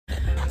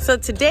So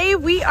today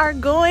we are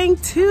going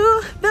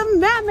to the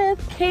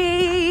Mammoth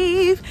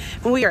Cave.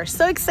 And we are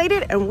so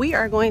excited and we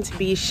are going to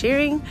be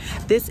sharing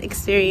this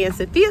experience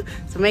with you.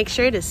 So make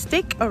sure to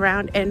stick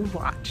around and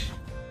watch.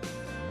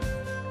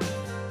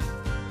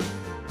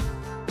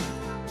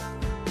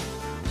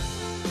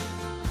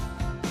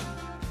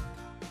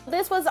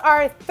 This was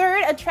our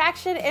third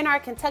attraction in our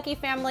Kentucky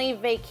family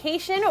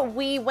vacation.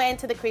 We went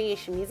to the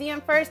Creation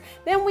Museum first,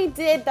 then we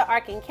did the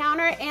Ark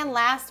Encounter, and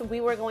last we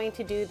were going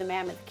to do the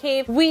Mammoth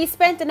Cave. We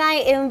spent the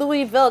night in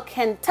Louisville,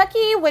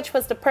 Kentucky, which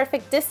was the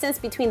perfect distance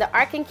between the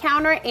Ark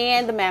Encounter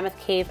and the Mammoth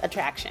Cave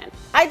attraction.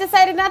 I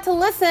decided not to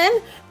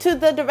listen to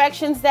the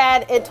directions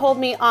that it told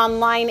me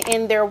online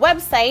in their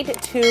website.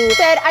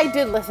 Instead, I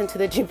did listen to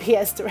the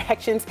GPS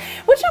directions,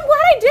 which I'm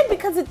glad I did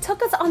because it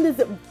took us on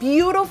this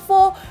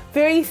beautiful,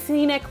 very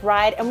scenic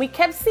ride, and we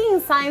kept seeing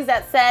signs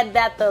that said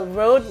that the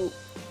road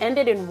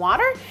ended in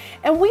water,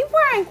 and we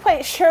weren't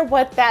quite sure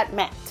what that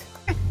meant.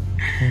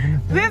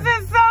 This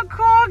is so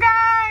cool,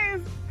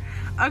 guys.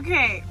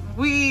 Okay,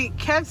 we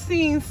kept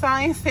seeing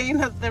signs saying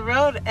that the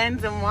road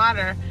ends in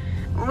water.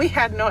 We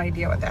had no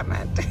idea what that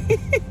meant.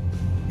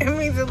 It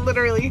means it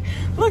literally,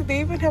 look,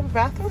 they even have a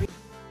bathroom.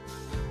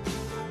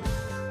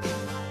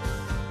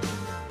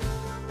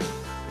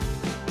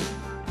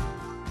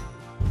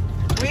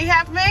 We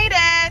have made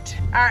it!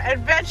 Our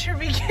adventure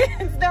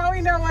begins. Now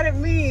we know what it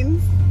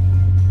means.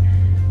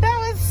 That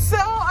was so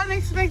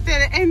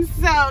unexpected and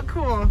so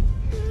cool.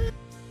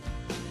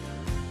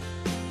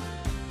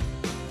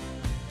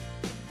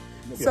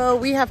 So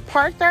we have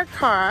parked our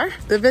car.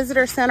 The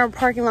visitor center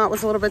parking lot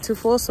was a little bit too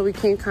full, so we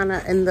came kind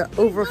of in the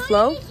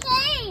overflow.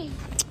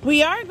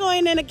 We are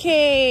going in a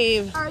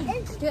cave.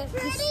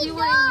 See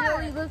what it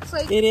really looks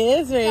like. It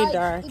is very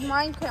dark. In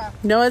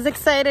Minecraft. Noah's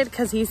excited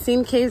because he's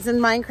seen caves in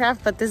Minecraft,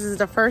 but this is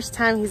the first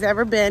time he's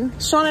ever been.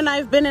 Sean and I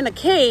have been in a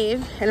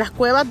cave in las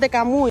cuevas de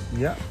Camuy.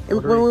 Yeah.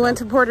 When we went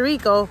to Puerto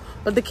Rico,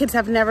 but the kids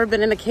have never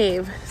been in a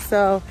cave.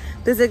 So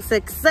this is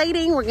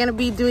exciting. We're gonna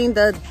be doing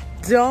the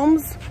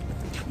domes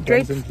and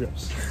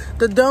drips.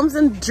 The domes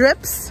and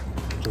drips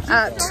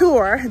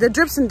tour, the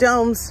drips and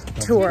domes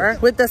tour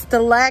with the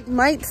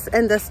stalagmites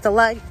and the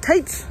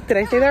stalactites. Did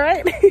I say that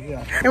right?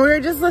 Yeah. And we were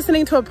just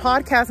listening to a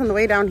podcast on the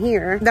way down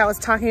here that was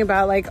talking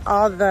about like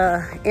all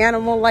the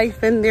animal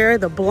life in there,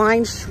 the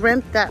blind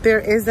shrimp that there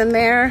is in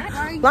there.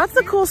 Lots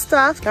of cool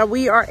stuff that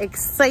we are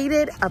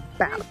excited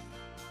about.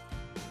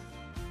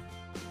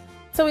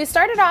 So we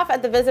started off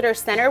at the visitor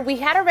center. We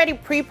had already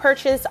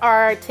pre-purchased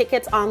our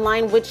tickets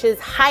online, which is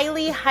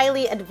highly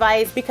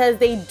advised because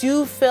they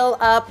do fill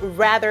up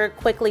rather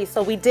quickly.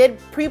 So we did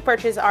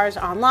pre-purchase ours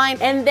online,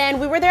 and then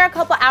we were there a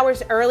couple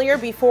hours earlier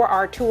before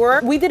our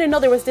tour. We didn't know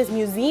there was this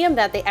museum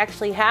that they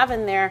actually have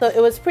in there. So it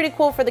was pretty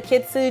cool for the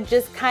kids to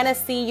just kind of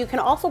see. You can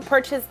also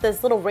purchase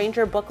this little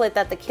ranger booklet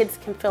that the kids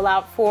can fill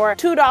out for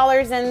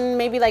 $2 and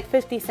maybe like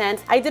 50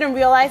 cents. I didn't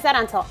realize that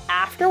until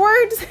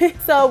afterwards.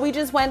 So we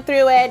just went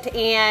through it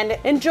and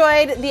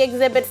enjoyed the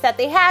exhibits that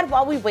they had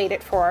while we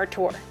waited for our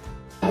tour.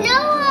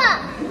 Noah!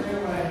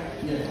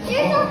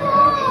 There's a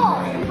hole!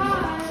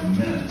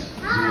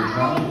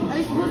 Hi!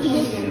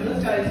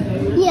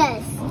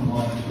 Yes.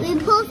 We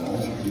posted.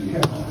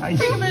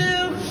 Take a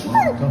move.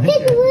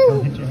 Take a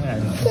move.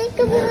 Take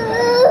a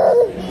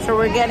move. So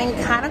we're getting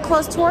kind of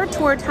close to our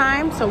tour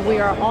time, so we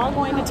are all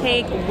going to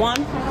take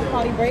one final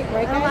potty break,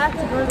 right guys?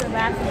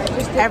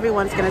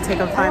 Everyone's going to take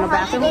a final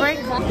bathroom break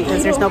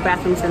because there's no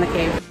bathrooms in the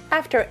cave.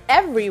 After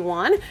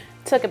everyone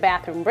took a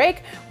bathroom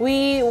break,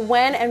 we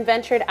went and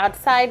ventured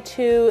outside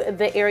to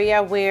the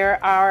area where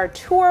our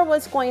tour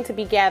was going to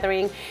be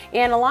gathering,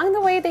 and along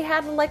the way they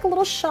had like a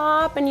little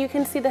shop, and you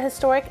can see the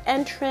historic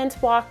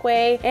entrance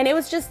walkway, and it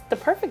was just the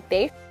perfect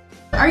day.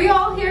 Are you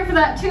all here for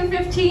that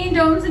 215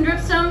 Domes and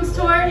Dripstones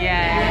tour?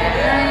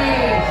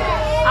 Yeah.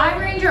 I'm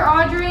Ranger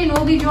Audrey, and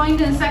we'll be joined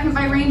in a second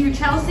by Ranger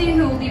Chelsea,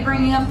 who will be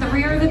bringing up the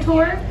rear of the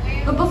tour.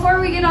 But before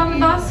we get on the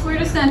bus, we're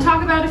just going to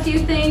talk about a few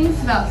things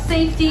about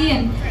safety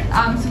and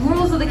some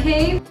rules of the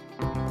cave.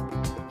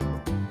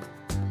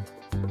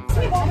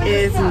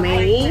 Is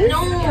May's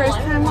first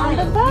time on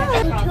the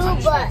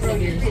bus.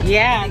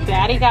 Yeah,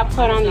 Daddy got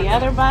put on the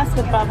other bus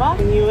with Bubba,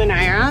 and you and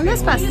I are on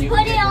this bus.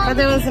 But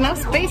there was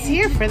enough space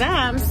here for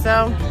them,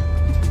 so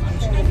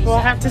we'll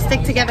have to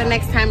stick together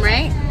next time,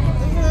 right?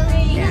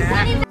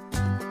 Yeah.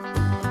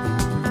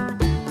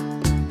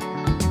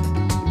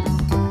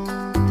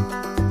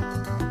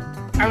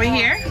 Are we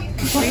here?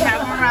 We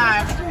have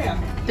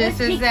arrived. This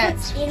is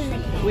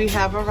it. We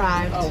have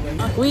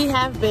arrived. We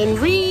have been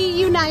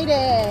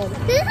reunited.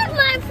 This is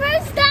my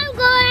first time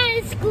going on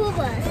a school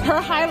bus.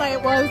 Her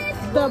highlight was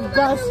the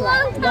bus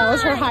ride. That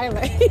was her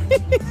highlight.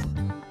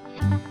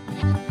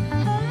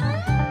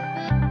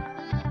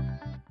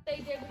 They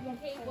did with the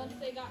cave once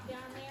they got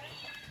down there.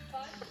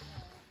 But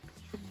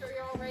I'm sure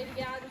you're all ready to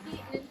get out of the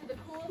heat and into the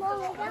pool.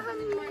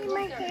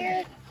 My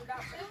hair.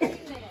 About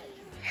 15 minutes.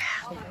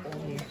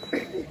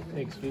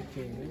 Takes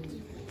 15 minutes.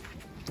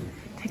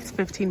 It takes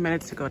 15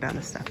 minutes to go down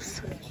the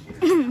steps.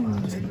 I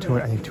think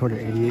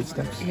 288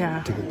 steps.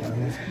 Yeah. To get down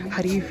there.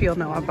 How do you feel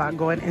now about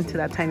going into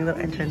that tiny little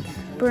entrance?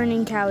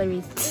 Burning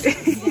calories.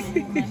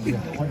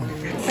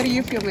 How do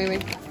you feel, Mimi?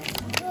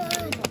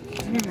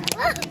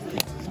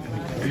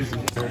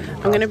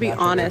 I'm gonna be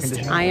honest,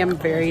 I am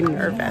very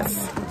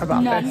nervous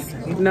about this,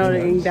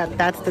 knowing that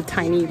that's the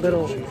tiny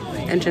little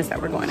entrance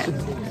that we're going in.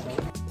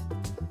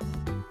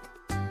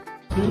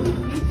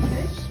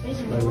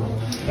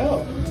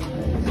 Oh,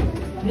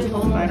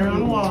 spider on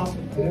the wall.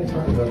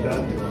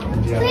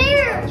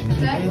 Where?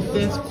 This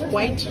is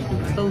quite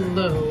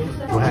low.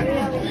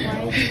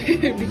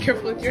 Be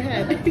careful with your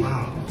head.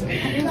 Wow.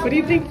 What do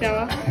you think,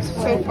 Noah,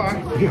 so far?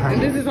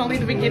 And this is only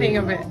the beginning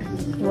of it.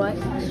 What?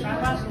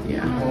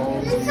 Yeah.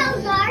 This is how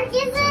dark is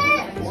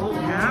it?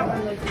 Yeah.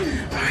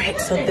 All right,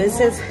 so this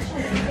is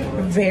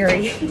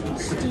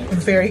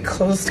very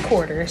close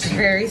quarters,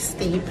 very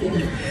steep,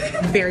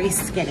 very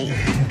skinny.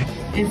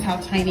 Is how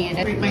tiny it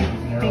is. My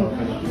thing.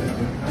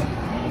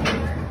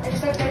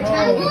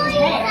 Oh,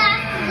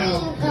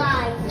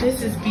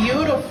 this is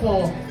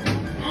beautiful.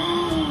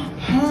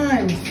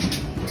 Hun.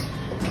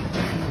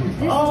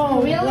 Oh,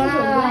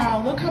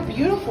 wow. Look how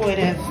beautiful it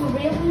is.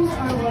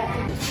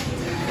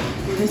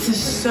 This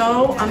is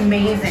so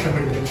amazing.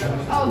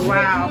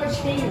 Wow. All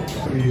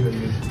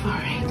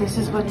right, this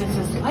is what this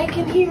is like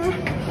in here.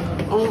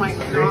 Oh my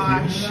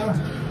gosh.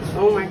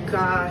 Oh my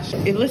gosh.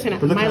 And listen,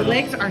 my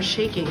legs are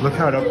shaking. Look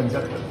how it opens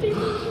up.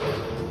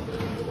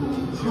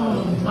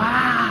 Oh,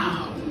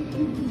 wow.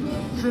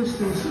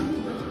 This is,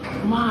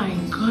 my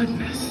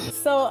goodness.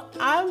 So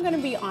I'm gonna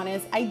be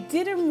honest, I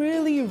didn't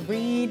really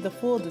read the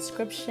full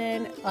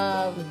description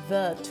of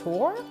the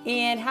tour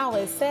and how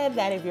it said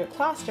that if you're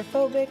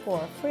claustrophobic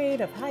or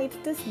afraid of heights,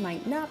 this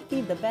might not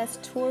be the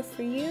best tour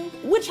for you,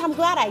 which I'm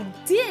glad I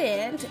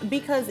didn't,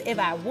 because if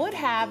I would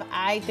have,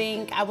 I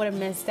think I would have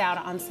missed out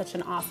on such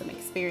an awesome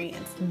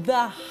experience.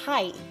 The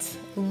height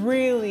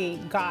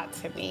really got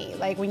to me.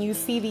 Like when you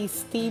see these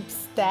steep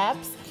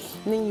steps,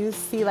 and then you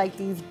see like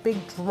these big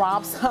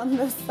drops on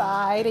the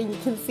side and you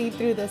can see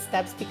through the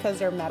steps because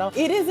they're metal.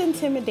 It is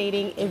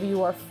intimidating if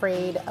you are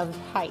afraid of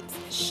heights.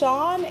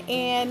 Sean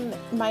and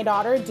my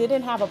daughter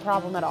didn't have a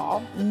problem at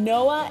all.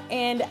 Noah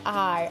and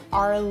I,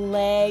 our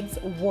legs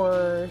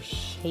were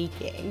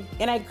shaking.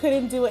 And I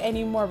couldn't do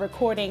any more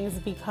recordings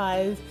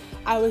because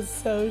I was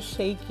so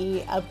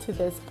shaky up to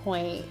this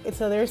point.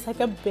 So there's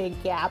like a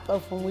big gap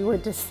of when we were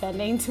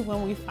descending to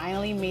when we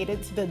finally made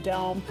it to the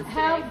dome.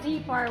 How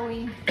deep are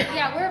we?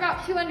 Yeah, we're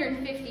about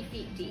 250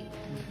 feet deep.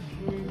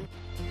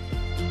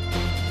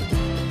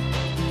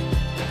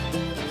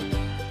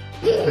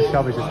 The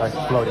Shelby's just like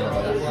floating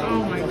over there.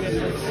 Oh my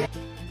goodness.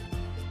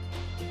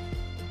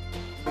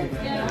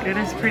 It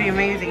is pretty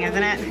amazing,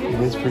 isn't it? It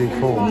is pretty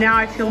cool. Now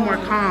I feel more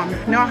calm.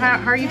 No, how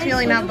are you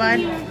feeling now, bud?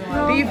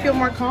 Do you feel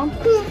more calm?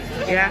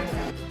 Yeah.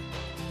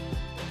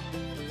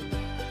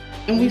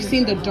 And we've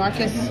seen the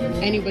darkest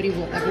anybody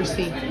will ever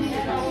see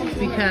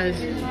because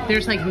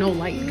there's like no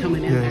light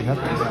coming in. Yeah,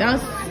 That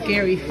was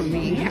scary for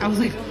me. I was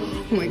like,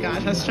 oh my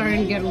gosh, I was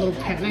starting to get a little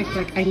panicked,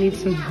 like I need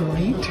some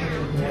light.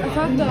 I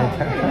thought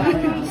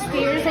the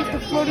stairs, like the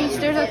floating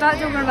stairs, I thought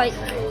they were like...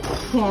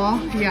 Well,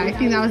 yeah, I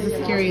think that was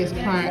the scariest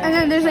part. And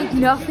then there's like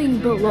nothing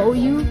below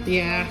you.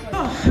 Yeah.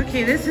 Oh,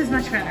 okay, this is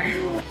much better.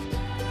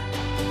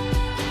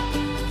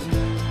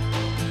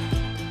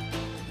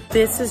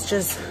 This is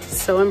just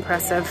so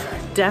impressive.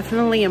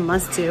 Definitely a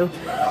must-do.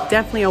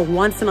 Definitely a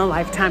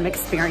once-in-a-lifetime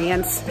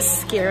experience.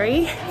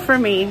 Scary for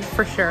me,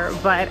 for sure,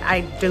 but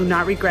I do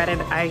not regret it.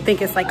 I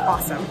think it's like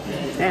awesome,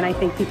 and I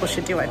think people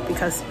should do it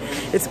because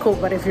it's cool.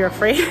 But if you're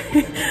afraid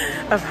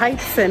of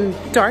heights and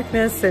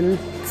darkness and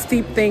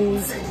steep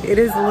things, it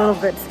is a little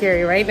bit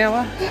scary, right,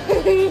 Noah?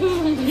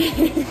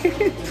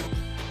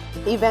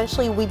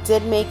 Eventually, we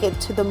did make it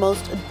to the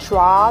most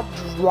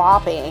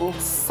jaw-dropping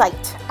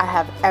sight I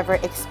have ever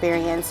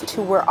experienced,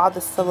 to where all the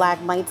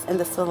stalagmites and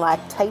the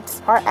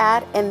stalactites are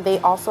at, and they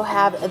also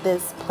have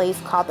this place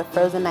called the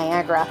Frozen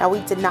Niagara. Now,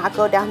 we did not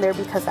go down there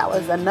because that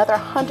was another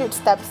 100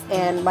 steps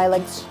and my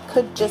legs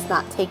could just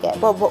not take it.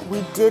 But what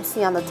we did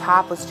see on the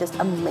top was just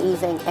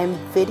amazing, and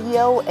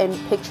video and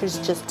pictures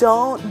just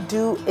don't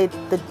do it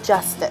the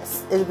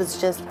justice. It was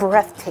just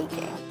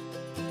breathtaking.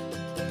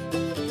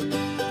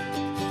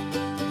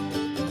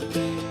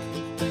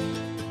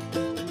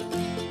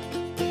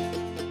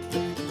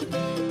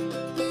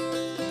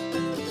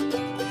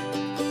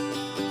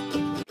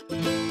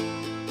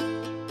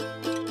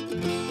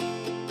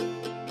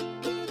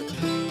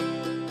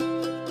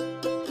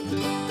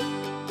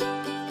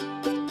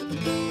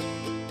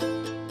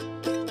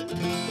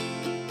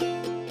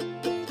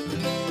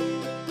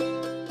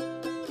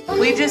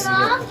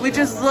 We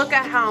just look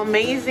at how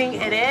amazing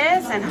it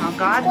is and how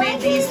God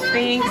made these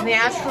things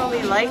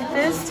naturally like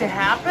this to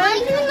happen. Why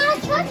do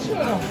not touch it?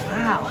 Oh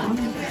wow, look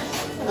at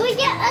this. Will we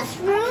get us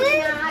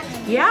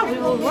ruined? Yeah, we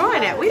will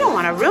ruin it. We don't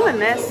want to ruin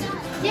this.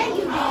 Yeah,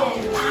 you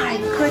did. My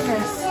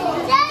goodness.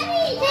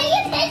 Daddy, take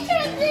a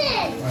picture of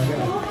this.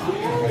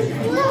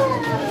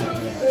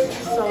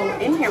 So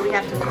in here we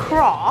have to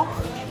crawl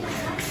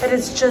That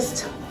is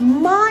just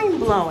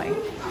mind-blowing.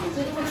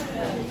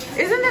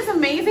 Isn't this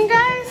amazing,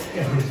 guys?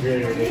 Yeah, it's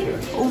really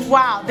ridiculous.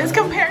 Wow, this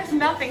compares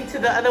nothing to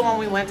the other one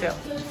we went to.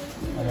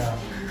 I know.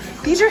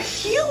 These are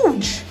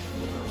huge.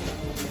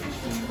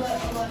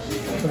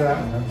 Look at that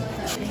one.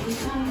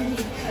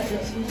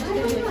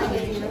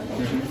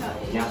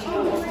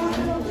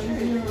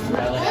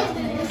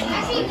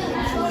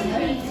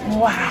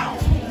 Wow.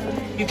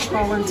 You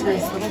crawl into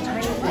this little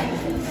tiny thing.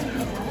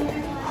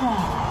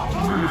 Oh,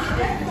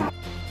 my.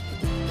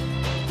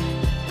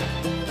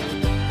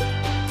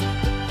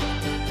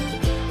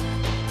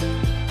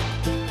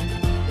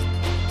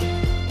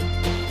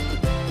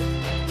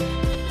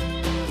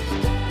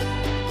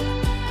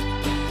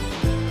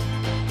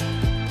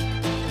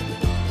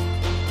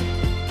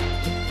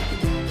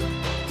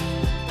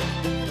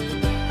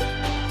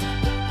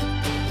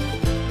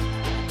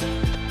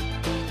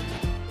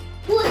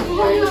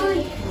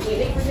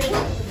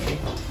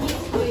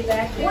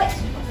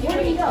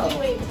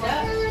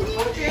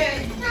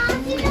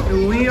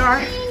 We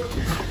are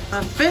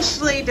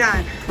officially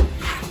done.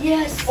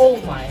 Yes. Oh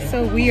my.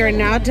 So we are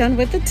now done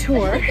with the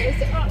tour.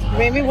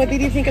 Baby, what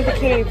did you think of the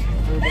cave?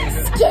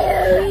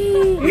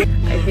 Scary.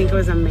 I think it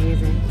was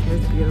amazing. It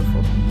was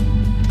beautiful.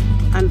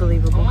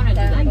 Unbelievable.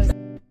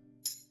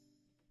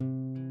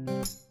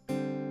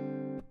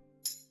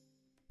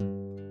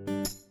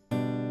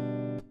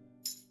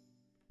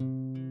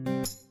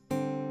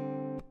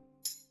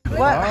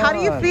 What? How do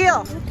you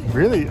feel?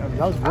 Really? That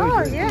was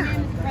really good. Yeah.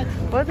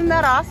 Wasn't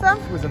that awesome?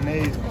 It was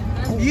amazing.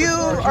 You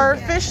are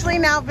officially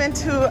now been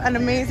to an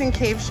amazing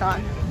cave,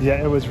 Sean.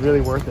 Yeah, it was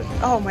really worth it.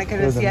 Oh my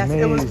goodness, yes.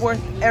 It was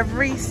worth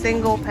every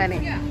single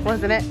penny,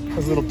 wasn't it? It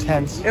was a little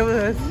tense. It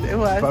was.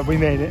 But we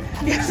made it.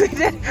 Yes, we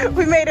did.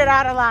 We made it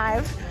out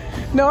alive.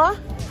 Noah,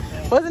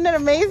 wasn't it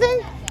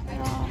amazing?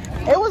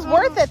 It was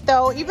worth it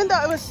though, even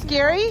though it was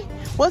scary.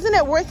 Wasn't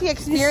it worth the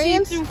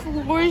experience? The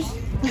see-through floors.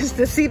 Just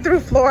the see-through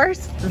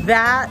floors.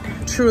 That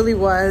truly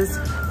was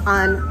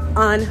an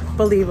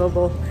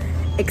unbelievable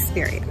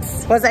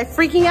experience. Was I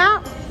freaking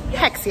out?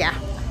 Heck yeah.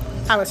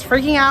 I was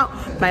freaking out.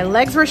 My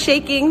legs were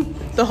shaking,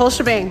 the whole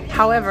shebang.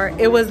 However,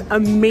 it was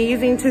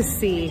amazing to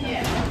see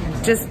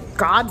just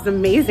God's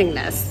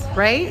amazingness,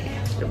 right?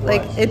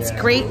 Like its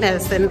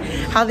greatness and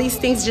how these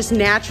things just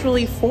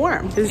naturally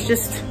form.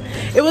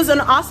 It was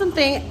an awesome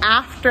thing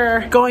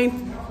after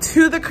going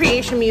to the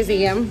Creation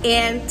Museum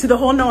and to the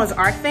whole Noah's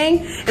Ark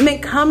thing, and then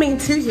coming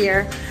to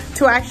here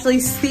to actually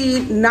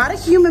see not a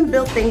human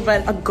built thing,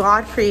 but a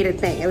God created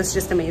thing. It was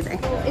just amazing.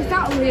 It's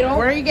not little.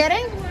 Where are you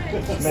getting?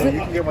 No, you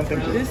can get one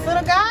thing too. This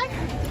little guy?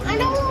 I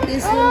know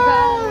this little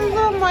guy. This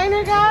little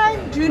miner guy,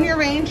 Junior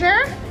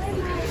Ranger.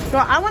 So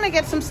I want to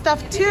get some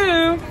stuff too.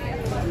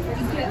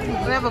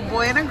 We have a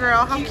boy and a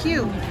girl. How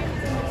cute.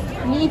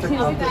 Me too.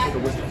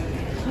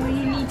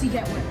 You need to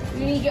get one.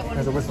 You need to get one.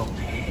 There's a whistle.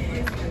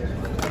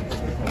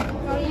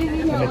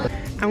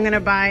 I'm gonna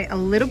buy a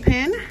little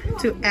pin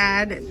to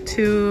add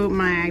to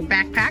my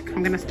backpack.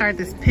 I'm gonna start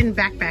this pin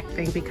backpack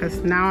thing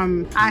because now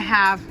I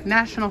have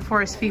National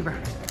Forest fever.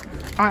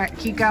 All right,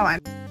 keep going.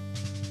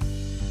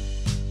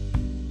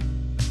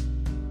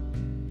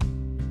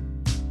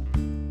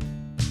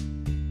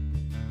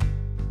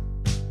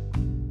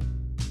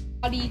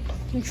 Body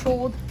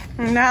controlled.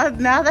 Now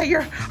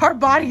that our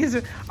bodies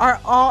are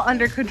all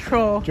under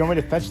control. Do you want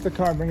me to fetch the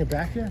car and bring it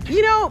back here?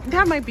 You know,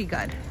 that might be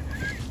good.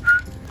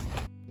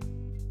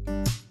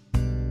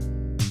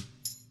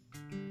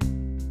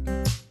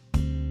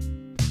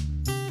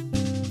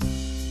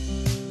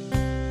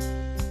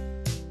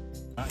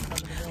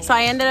 So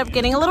I ended up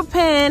getting a little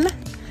pin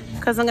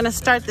because I'm gonna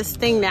start this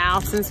thing now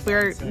since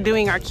we're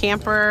doing our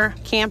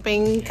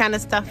camping kind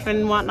of stuff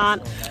and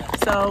whatnot.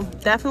 So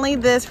definitely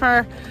this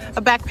for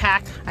a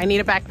backpack. I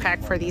need a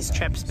backpack for these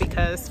trips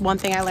because one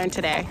thing I learned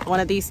today, one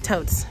of these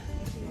totes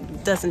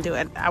doesn't do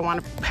it. I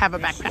want to have a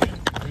backpack.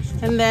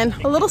 And then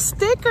a little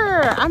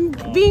sticker. I'm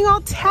being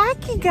all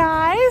tacky,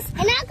 guys.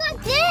 And I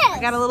got this. I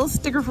got a little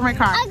sticker for my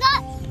car. I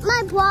got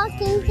my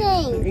blocking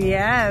thing.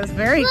 Yes,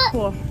 very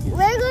cool.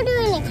 We're going to do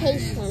an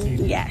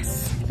occasion.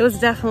 Yes. It was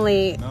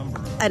definitely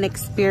an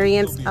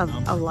experience of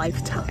a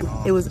lifetime.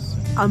 It was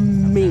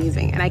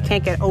amazing. And I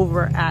can't get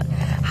over at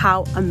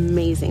how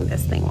amazing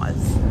this thing was.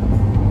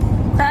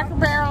 Cracker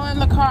Barrel in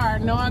the car.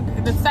 Noah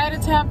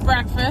decided to have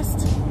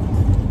breakfast.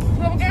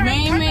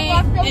 Mamie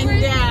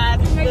and Dad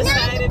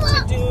decided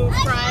to do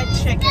fried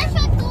chicken. That's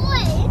a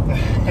toy.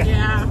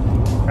 Yeah.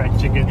 Fried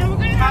chicken.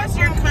 How's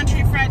your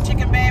country fried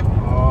chicken, babe?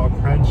 Oh,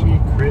 crunchy,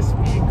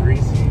 crispy,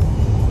 greasy.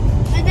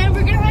 And then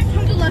we're gonna have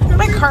tons of leftovers.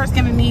 My car's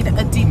gonna need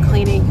a deep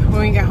cleaning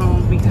when we get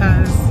home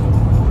because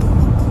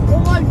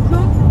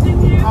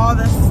all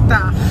this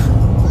stuff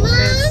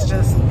is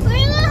just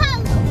We're gonna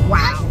have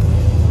wow.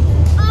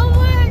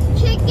 our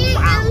chicken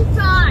and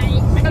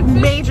fries.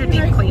 Major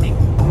deep cleaning,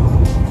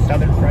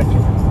 Southern fried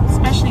chicken.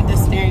 especially the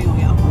steering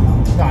wheel.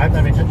 No, I'm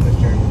not even touching the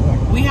steering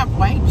wheel. We have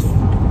wipes,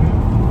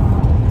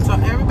 so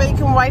everybody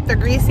can wipe their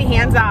greasy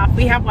hands off.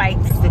 We have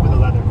wipes. Stick with the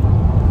leather.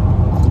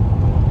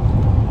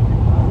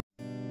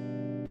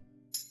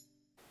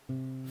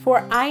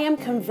 For I am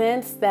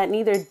convinced that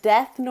neither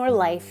death nor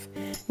life,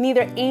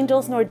 neither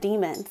angels nor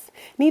demons,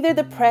 neither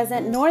the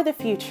present nor the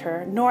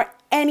future, nor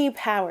any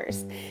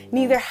powers,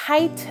 neither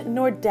height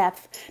nor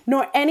depth,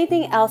 nor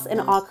anything else in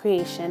all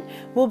creation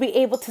will be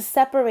able to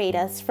separate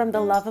us from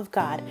the love of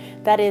God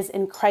that is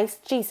in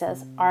Christ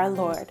Jesus our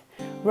Lord.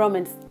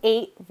 Romans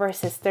 8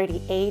 verses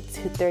 38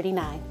 to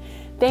 39.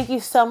 Thank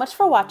you so much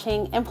for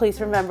watching, and please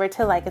remember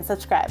to like and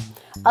subscribe.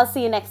 I'll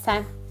see you next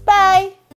time. Bye!